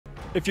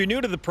If you're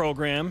new to the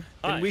program,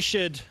 then we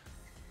should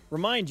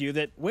remind you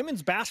that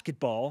women's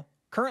basketball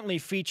currently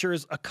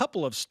features a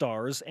couple of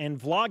stars and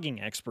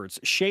vlogging experts,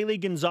 Shaylee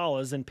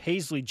Gonzalez and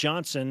Paisley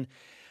Johnson,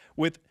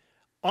 with,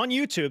 on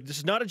YouTube, this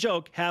is not a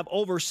joke, have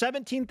over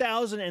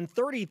 17,000 and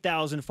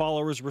 30,000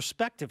 followers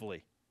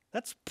respectively.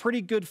 That's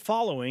pretty good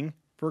following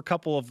for a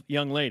couple of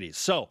young ladies.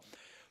 So,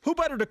 who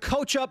better to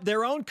coach up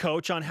their own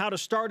coach on how to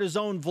start his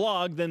own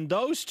vlog than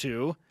those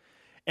two?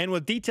 And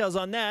with details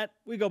on that,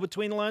 we go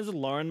between the lines with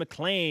Lauren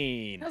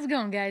McLean. How's it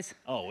going, guys?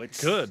 Oh,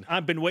 it's good.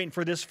 I've been waiting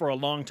for this for a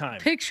long time.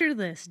 Picture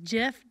this,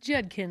 Jeff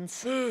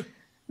Judkins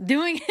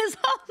doing his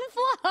own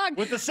vlog.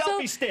 With the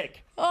selfie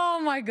stick. Oh,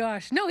 my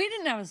gosh. No, he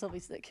didn't have a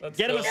selfie stick.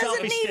 Get him a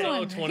selfie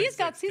stick. One. He's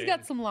got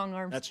some long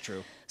arms. That's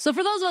true. So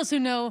for those of us who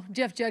know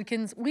Jeff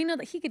Judkins, we know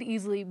that he could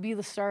easily be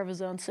the star of his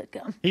own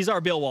sitcom. He's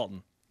our Bill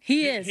Walton.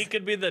 He is. He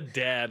could be the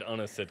dad on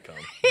a sitcom.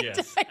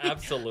 Yes,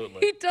 absolutely.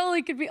 He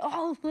totally could be.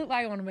 Oh,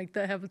 I want to make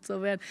that happen so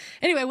bad.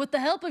 Anyway, with the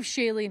help of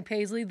Shaylee and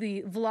Paisley,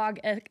 the vlog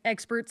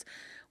experts,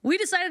 we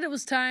decided it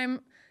was time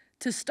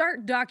to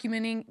start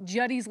documenting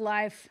Juddy's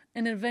life,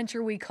 an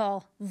adventure we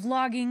call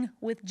Vlogging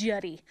with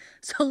Juddy.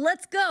 So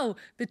let's go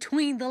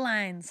Between the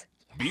Lines.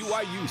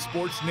 BYU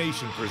Sports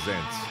Nation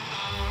presents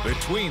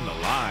Between the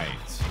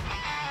Lines.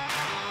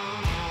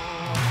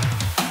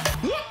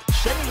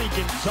 Shaylee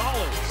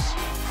Gonzalez.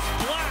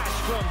 Flash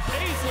from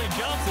Paisley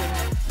Johnson.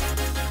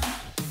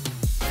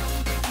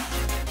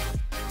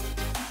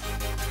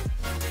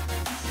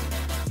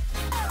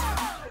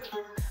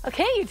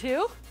 Okay, you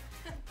two.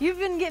 You've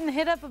been getting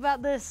hit up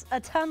about this a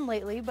ton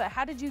lately, but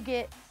how did you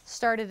get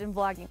started in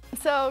vlogging?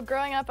 So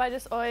growing up, I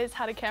just always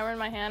had a camera in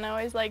my hand. I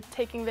always liked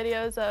taking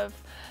videos of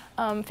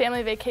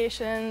family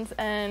vacations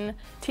and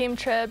team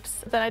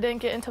trips. Then I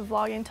didn't get into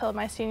vlogging until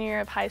my senior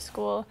year of high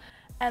school.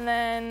 And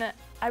then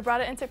I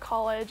brought it into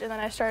college, and then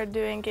I started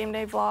doing game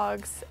day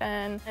vlogs,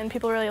 and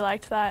people really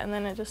liked that, and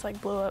then it just like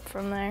blew up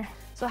from there.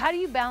 So how do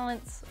you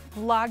balance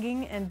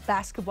vlogging and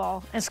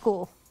basketball and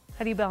school?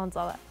 How do you balance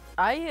all that?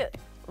 I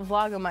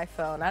vlog on my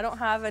phone. I don't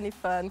have any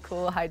fun,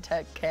 cool,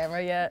 high-tech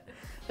camera yet.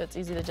 It's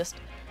easy to just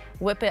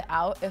whip it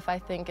out if I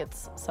think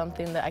it's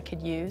something that I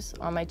could use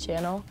on my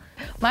channel.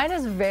 Mine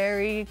is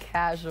very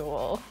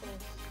casual.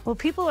 Well,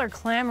 people are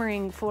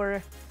clamoring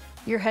for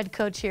your head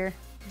coach here,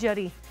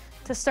 Juddy,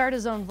 to start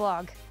his own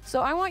vlog.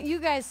 So I want you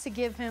guys to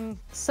give him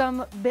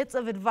some bits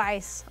of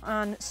advice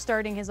on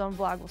starting his own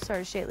vlog. We'll start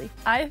with Shaylee.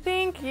 I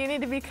think you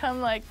need to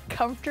become like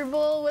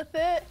comfortable with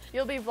it.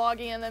 You'll be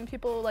vlogging and then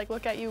people like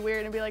look at you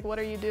weird and be like, what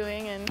are you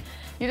doing? And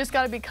you just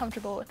gotta be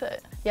comfortable with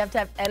it. You have to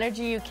have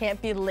energy, you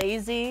can't be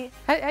lazy.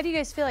 How do you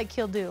guys feel like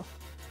he'll do?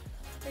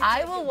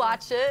 I will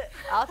watch it.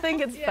 I'll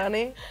think it's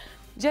funny.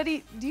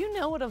 Juddy, do you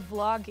know what a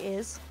vlog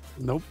is?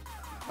 Nope.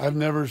 I've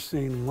never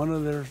seen one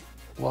of their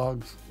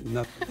vlogs,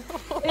 nothing.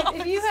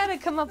 If you had to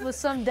come up with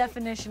some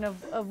definition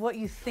of what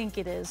you think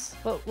it is,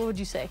 what would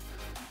you say?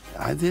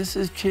 This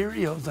is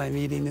Cheerios I'm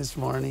eating this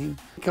morning.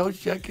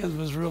 Coach Judkins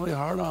was really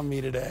hard on me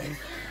today.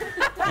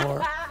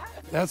 Or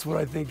that's what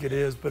I think it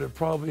is, but it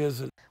probably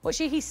isn't. What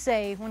should he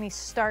say when he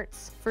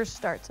first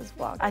starts his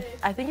vlog?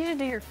 I think you should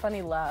do your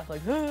funny laugh,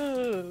 like,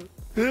 that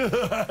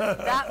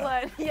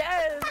one,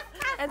 yes.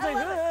 And it's like,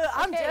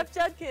 I'm Okay. Jeff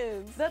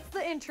Judkins. That's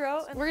the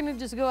intro. And we're gonna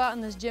just go out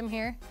in this gym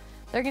here.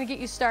 They're gonna get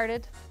you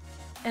started.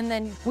 And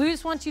then we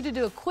just want you to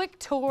do a quick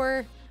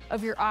tour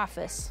of your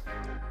office.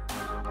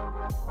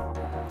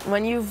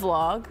 When you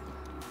vlog,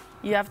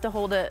 you have to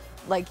hold it,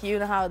 like, you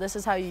know how this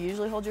is how you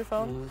usually hold your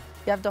phone? Mm-hmm.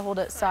 You have to hold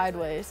it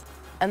sideways.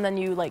 And then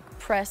you like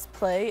press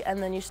play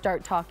and then you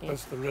start talking.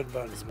 That's the red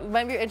button.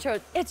 Remember your intro,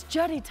 it's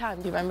Juddy time.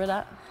 Do you remember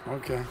that?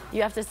 Okay.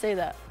 You have to say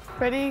that.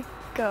 Ready,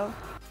 go.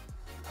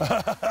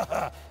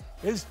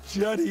 It's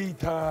Juddy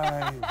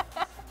time.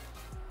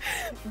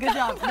 Good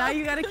job. Now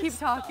you gotta keep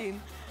talking.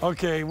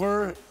 Okay,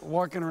 we're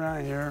walking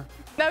around here.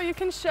 Now you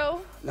can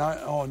show. Now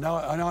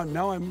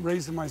I'm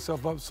raising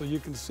myself up so you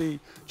can see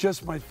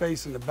just my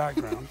face in the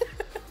background.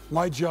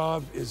 My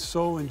job is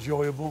so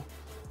enjoyable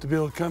to be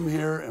able to come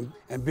here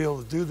and be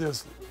able to do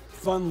this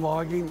fun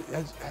vlogging.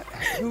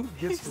 Who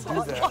gets to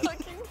do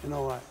that? You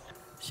know what?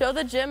 Show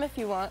the gym if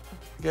you want.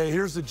 Okay,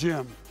 here's the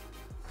gym.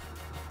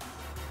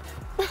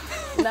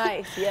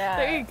 Nice, yeah.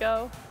 There you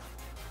go.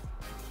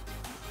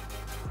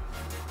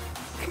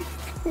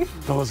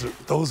 Those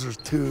are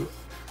two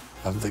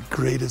of the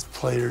greatest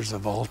players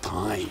of all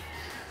time.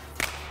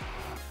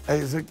 Hey,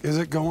 is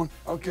it going?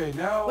 Okay,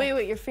 now.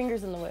 Wait, your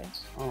finger's in the way.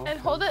 Oh, And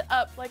hold it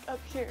up, like up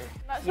here.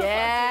 Not so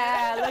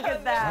Yeah, look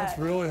at That's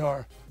that. really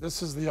hard.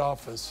 This is the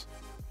office.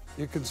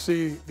 You can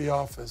see the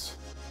office.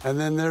 And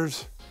then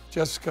there's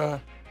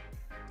Jessica.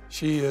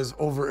 She is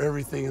over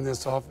everything in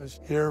this office.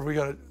 Here we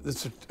got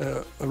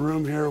a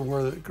room here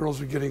where the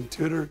girls are getting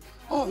tutored.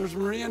 Oh, there's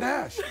Marie and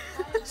Ash.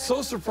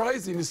 So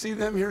surprising to see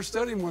them here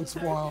studying once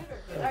in a while.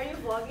 Are you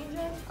vlogging,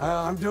 Jen?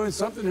 I'm doing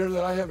something here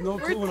that I have no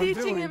clue We're what I'm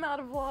teaching doing. him how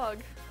to vlog.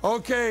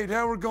 Okay,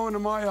 now we're going to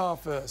my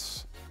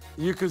office.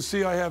 You can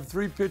see I have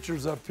 3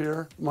 pictures up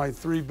here, my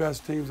 3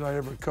 best teams I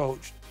ever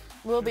coached.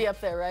 We'll be up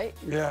there, right?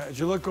 Yeah, as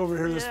you look over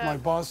here, this is Yeah. my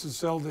Boston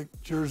Celtic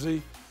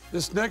jersey.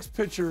 This next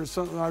picture is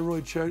something I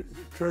really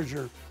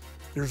treasure.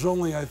 There's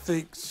only, I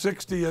think,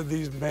 60 of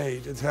these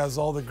made. It has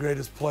all the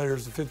greatest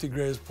players, the 50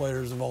 greatest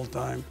players of all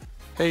time.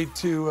 Hey,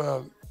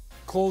 to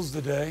close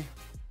the day,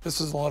 this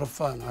is a lot of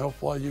fun. I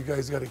hope a lot of you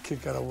guys got a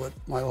kick out of what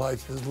my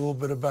life is a little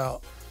bit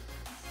about.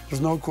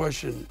 There's no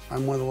question,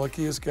 I'm one of the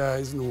luckiest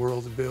guys in the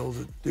world to be able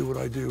to do what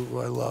I do,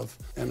 what I love.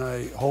 And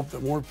I hope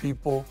that more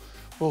people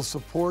will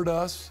support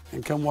us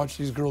and come watch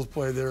these girls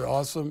play. They're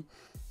awesome,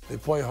 they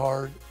play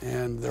hard,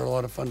 and they're a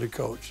lot of fun to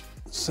coach.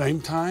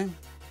 Same time,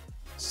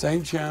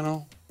 same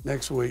channel,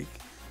 next week.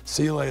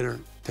 See you later.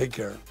 Take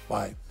care.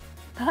 Bye.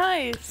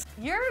 Nice.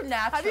 You're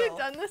natural. Have you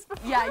done this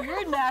before? Yeah,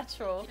 you're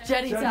natural.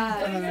 Juddy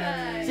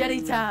time.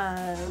 Juddy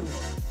time.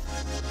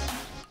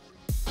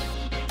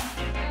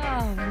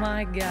 Oh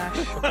my gosh.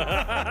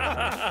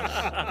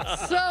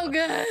 So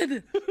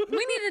good. We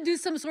need to do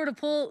some sort of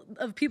poll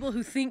of people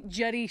who think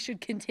Juddy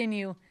should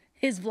continue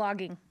his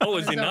vlogging. Oh,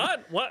 is he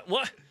not? What?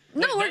 No,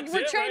 Like, we're that's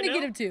it trying right to get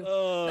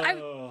now?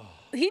 him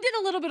to. He did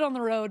a little bit on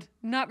the road,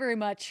 not very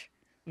much.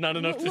 Not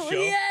enough to show.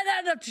 Yeah,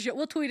 not enough to show.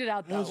 We'll tweet it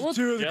out though. We'll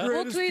tweet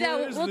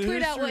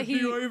out what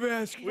he We're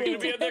gonna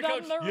be at did there, on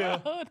coach. the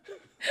road.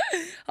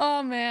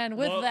 Oh man,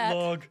 with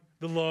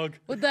The log.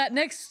 With that,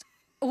 next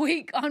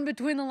week on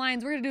Between the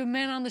Lines, we're going to do a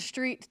Man on the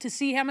Street to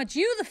see how much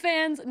you, the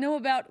fans, know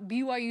about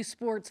BYU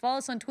sports. Follow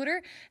us on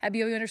Twitter at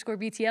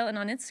BYU_BTL and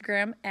on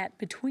Instagram at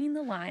Between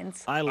the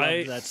Lines. I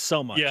love that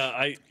so much.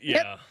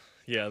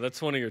 Yeah,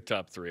 that's one of your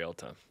top 3 all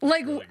time.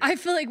 Like, I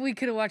feel like we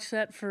could have watched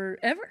that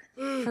forever,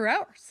 for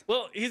hours.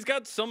 Well, he's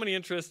got so many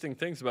interesting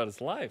things about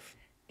his life.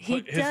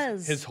 He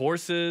does. His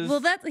horses. Well,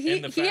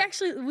 and the fact-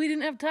 actually, we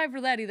didn't have time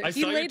for that either. I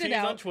He saw your laid it tease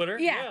out on Twitter.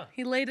 Yeah, Yeah.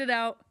 he laid it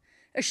out.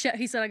 A chef.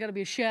 He said, I got to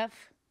be a chef,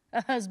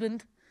 a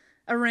husband,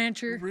 a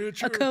rancher,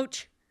 a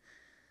coach.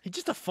 He's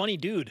just a funny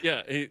dude.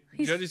 Yeah,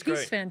 Juddy's great.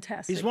 He's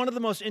fantastic. He's one of the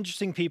most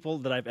interesting people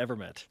that I've ever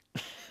met.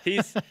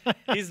 He's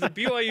the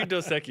BYU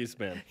Dos Equis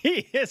man.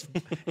 He is.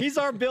 He's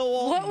our Bill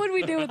Walton. What would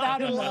we do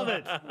without him? I love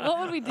it. What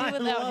would we do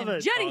without love him?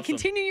 it. Juddy, Awesome.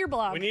 continue your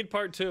blog. We need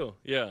part 2.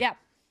 Yeah. Yeah.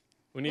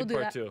 We need We'll do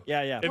part that. 2.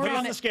 Yeah. If Put he's it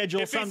on the schedule.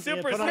 If he's Put it on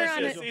the superstitious,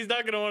 schedule. he's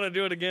not going to want to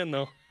do it again,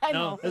 though. I No,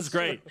 know. this is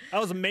great. That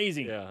was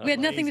amazing. Yeah. We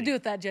had nothing to do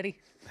with that, Juddy.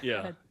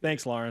 Yeah.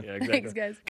 Thanks, Lauren. Yeah, exactly. Thanks, guys.